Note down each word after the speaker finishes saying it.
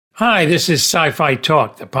Hi, this is Sci-Fi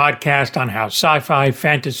Talk, the podcast on how sci-fi,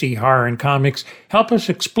 fantasy, horror, and comics help us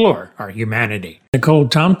explore our humanity. Nicole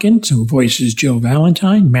Tompkins, who voices Jill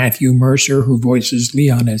Valentine, Matthew Mercer, who voices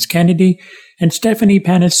Leon S. Kennedy, and Stephanie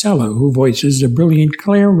Panisello, who voices the brilliant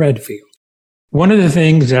Claire Redfield. One of the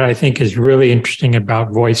things that I think is really interesting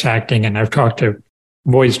about voice acting, and I've talked to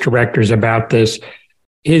voice directors about this,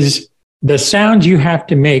 is the sounds you have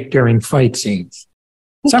to make during fight scenes.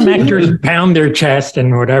 Some actors pound their chest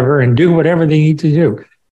and whatever and do whatever they need to do.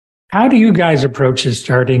 How do you guys approach this,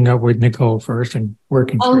 starting up with Nicole first and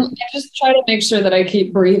working through? I just try to make sure that I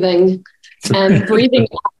keep breathing and breathing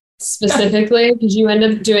specifically, because you end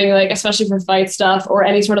up doing, like, especially for fight stuff or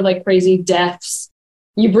any sort of like crazy deaths,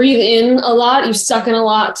 you breathe in a lot, you suck in a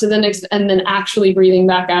lot to the next, and then actually breathing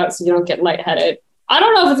back out so you don't get lightheaded. I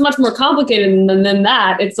don't know if it's much more complicated than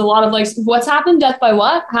that. It's a lot of like, what's happened? Death by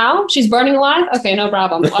what? How? She's burning alive? Okay, no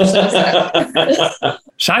problem. Watch this.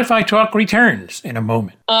 Sci-Fi Talk returns in a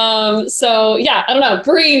moment. So yeah, I don't know.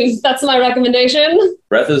 Breathe. That's my recommendation.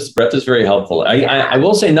 Breath is very helpful. I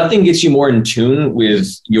will say nothing gets you more in tune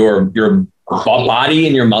with your body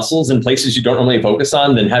and your muscles in places you don't normally focus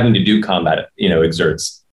on than having to do combat,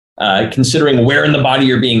 exerts. Considering where in the body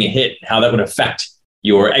you're being hit, how that would affect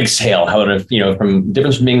your exhale, how it, from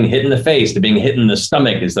difference from being hit in the face to being hit in the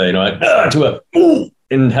stomach is that,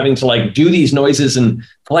 and having to like do these noises and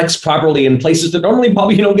flex properly in places that normally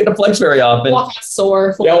probably you don't get to flex very often. Walk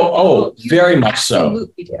sore. Very much so.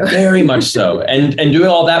 Very much so. And doing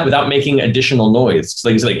all that without making additional noise.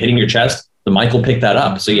 It's like hitting your chest, the mic will pick that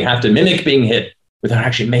up. So you have to mimic being hit without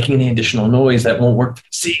actually making any additional noise that won't work for the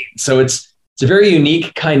scene. So it's a very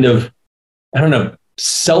unique kind of,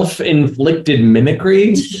 self-inflicted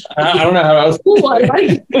mimicry. I don't know how else.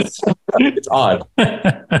 It's odd.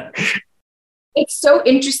 It's so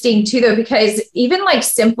interesting too, though, because even like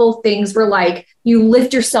simple things where like you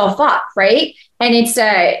lift yourself up, right? And it's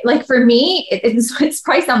like for me, it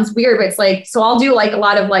probably sounds weird, but it's like, so I'll do like a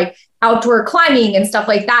lot of like outdoor climbing and stuff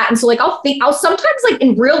like that. And so like I'll sometimes like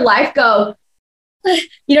in real life go,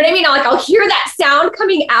 you know what I mean? I'll hear that sound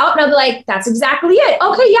coming out and I'll be like, that's exactly it.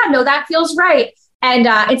 Okay, yeah, no, that feels right. And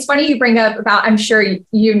it's funny you bring up about, I'm sure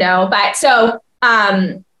you know, but so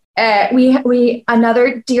we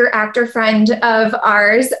another dear actor friend of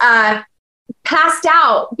ours passed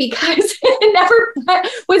out because it never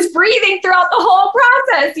was breathing throughout the whole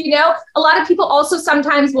process. A lot of people also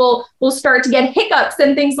sometimes will start to get hiccups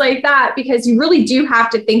and things like that because you really do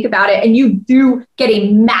have to think about it, and you do get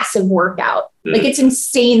a massive workout. Like it's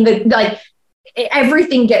insane that like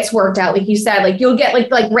everything gets worked out. Like you said, like you'll get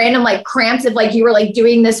like random like cramps if like you were like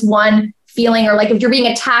doing this one feeling, or like if you're being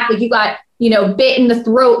attacked, like you got, bit in the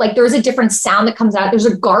throat, like there's a different sound that comes out. There's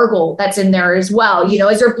a gargle that's in there as well.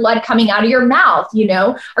 Is there blood coming out of your mouth?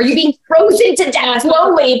 Are you being frozen to death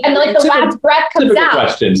slowly? And like the last breath comes out.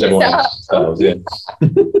 Questions everyone asks, yeah.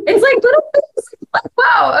 It's like little things. Like,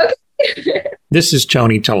 wow. Okay. This is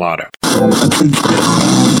Tony Tellado.